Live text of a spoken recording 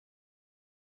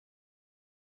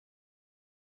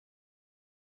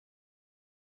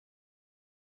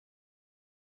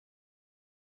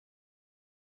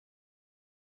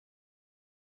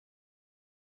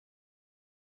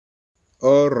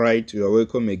Alright, you are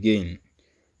welcome again.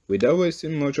 Without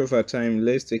wasting much of our time,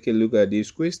 let's take a look at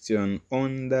this question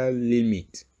under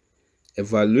limit.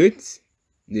 Evaluate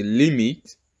the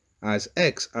limit as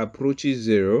x approaches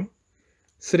 0,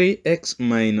 3x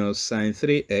minus sine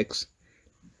 3x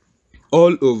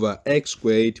all over x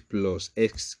squared plus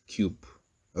x cubed.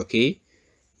 Okay?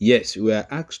 Yes, we are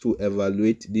asked to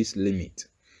evaluate this limit.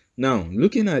 Now,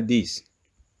 looking at this,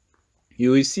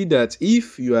 you will see that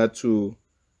if you are to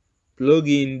plug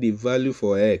in the value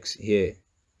for x here,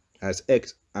 as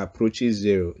x approaches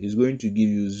 0, is going to give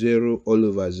you 0 all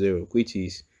over 0, which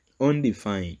is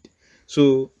undefined.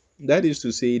 So that is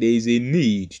to say there is a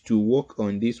need to work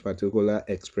on this particular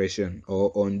expression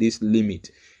or on this limit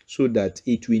so that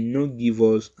it will not give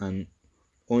us an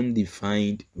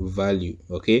undefined value.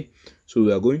 Okay, so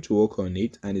we are going to work on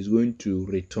it and it's going to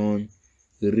return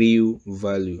real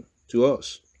value to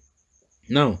us.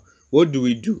 Now, what do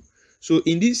we do? So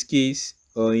in this case,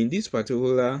 or in this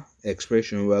particular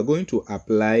expression, we are going to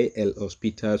apply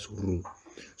L'Hospital's rule.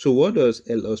 So what does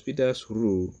L'Hospital's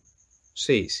rule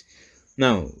says?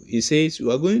 Now, it says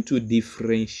we are going to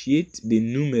differentiate the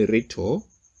numerator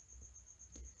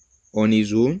on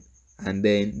its own and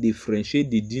then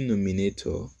differentiate the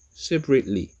denominator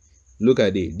separately. Look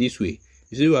at it this way.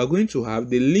 You see, we are going to have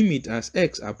the limit as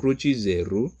x approaches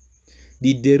 0,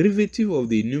 the derivative of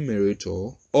the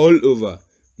numerator all over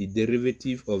the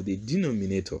derivative of the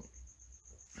denominator.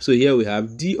 So here we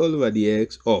have d all over the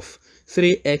x of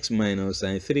 3x minus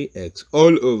sine 3x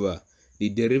all over the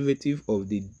derivative of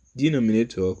the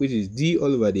denominator, which is d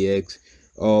all over the x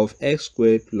of x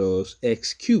squared plus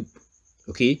x cubed.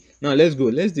 Okay, now let's go.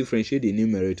 Let's differentiate the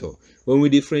numerator. When we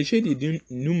differentiate the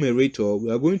numerator,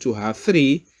 we are going to have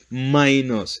 3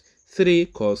 minus 3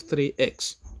 cos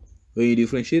 3x. When you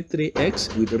differentiate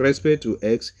 3x with respect to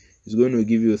x, it's going to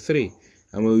give you 3.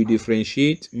 And when we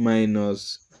differentiate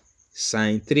minus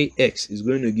sine 3x, it's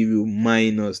going to give you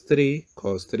minus 3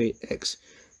 cos 3x.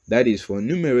 That is for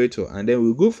numerator. And then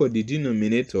we go for the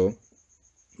denominator.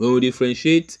 When we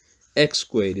differentiate x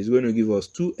squared, it's going to give us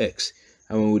 2x.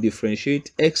 And when we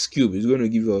differentiate x cubed, it's going to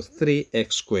give us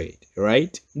 3x squared.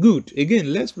 Right? Good.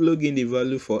 Again, let's plug in the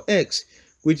value for x,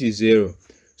 which is 0.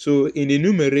 So in the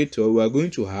numerator, we are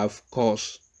going to have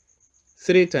cos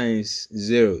 3 times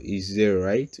 0 is 0,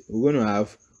 right? We're going to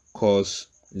have cos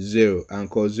 0, and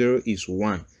cos 0 is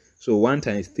 1. So 1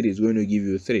 times 3 is going to give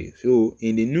you 3. So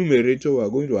in the numerator, we are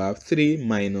going to have 3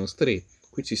 minus 3,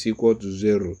 which is equal to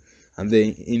 0. And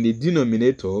then in the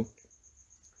denominator,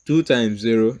 2 times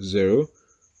 0, 0,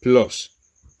 plus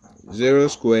 0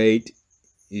 squared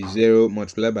is 0,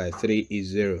 multiplied by 3 is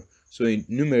 0. So in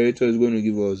numerator is going to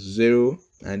give us 0,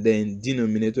 and then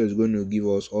denominator is going to give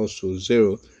us also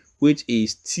 0, which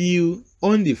is still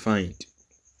undefined.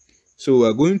 So we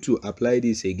are going to apply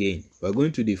this again. We are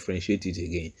going to differentiate it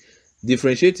again.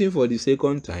 Differentiating for the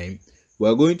second time, we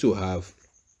are going to have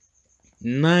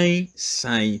 9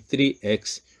 sine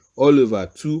 3x all over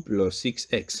 2 plus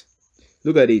 6x.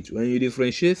 Look at it. When you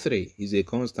differentiate 3, is a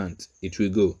constant, it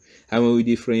will go. And when we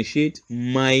differentiate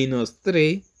minus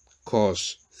 3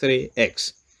 cos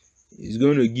 3x, it's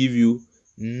going to give you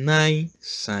 9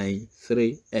 sine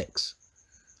 3x.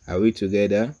 Are we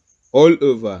together? All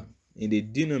over in the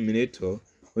denominator,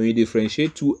 when you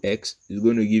differentiate 2x, it's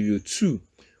going to give you 2.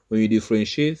 When you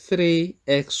differentiate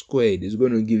 3x squared, it's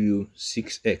going to give you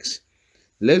 6x.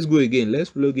 Let's go again.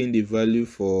 Let's plug in the value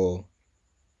for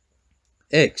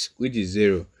x, which is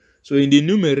 0. So in the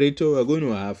numerator, we're going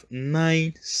to have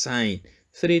 9 sine.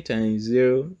 3 times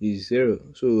 0 is 0.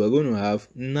 So we're going to have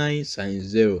 9 sine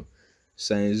 0.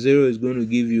 Sine 0 is going to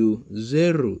give you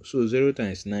 0. So 0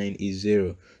 times 9 is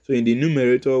 0. So in the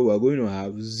numerator, we're going to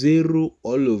have 0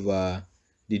 all over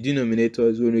the denominator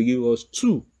is going to give us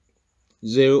 2.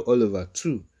 0 all over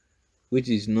 2, which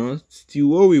is not still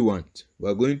what we want.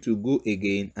 We're going to go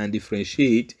again and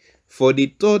differentiate for the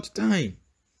third time.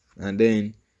 And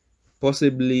then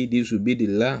possibly this will be the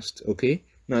last. Okay,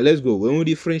 now let's go. When we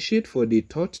differentiate for the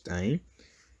third time,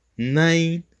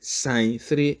 9 sine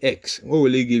 3x, what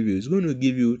will it give you? It's going to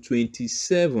give you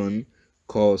 27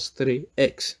 cos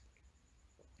 3x,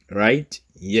 right?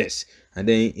 Yes. And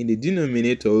then in the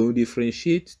denominator, when we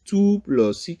differentiate 2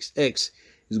 plus 6x,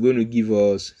 it's going to give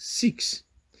us 6.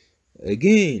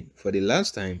 Again, for the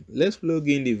last time, let's plug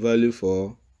in the value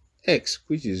for x,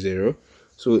 which is 0.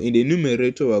 So in the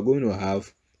numerator, we're going to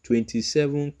have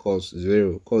 27 cos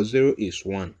 0. Cos 0 is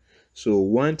 1. So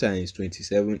 1 times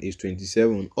 27 is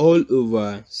 27 all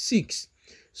over 6.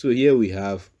 So here we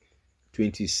have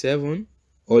 27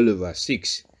 all over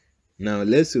 6. Now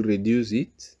let's reduce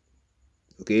it,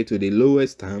 okay, to the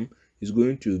lowest term. is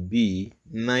going to be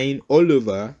 9 all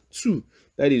over 2.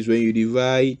 That is when you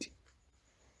divide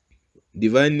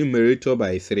numerator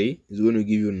by 3, it's going to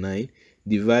give you 9.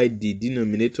 Divide the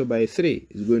denominator by 3,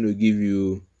 it's going to give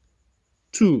you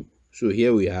 2. So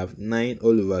here we have 9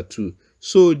 all over 2.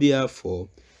 So therefore,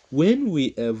 when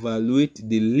we evaluate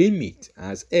the limit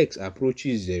as x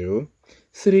approaches 0,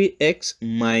 3x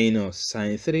minus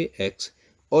sine 3x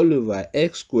all over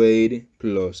x squared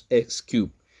plus x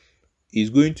cubed is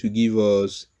going to give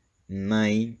us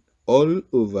 9 all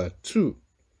over 2.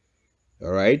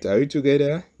 Alright, are we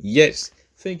together? Yes.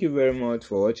 Thank you very much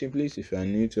for watching. Please, if you are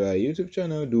new to our YouTube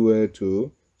channel, do well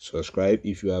to subscribe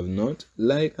if you have not.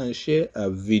 Like and share our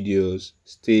videos.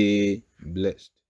 Stay blessed.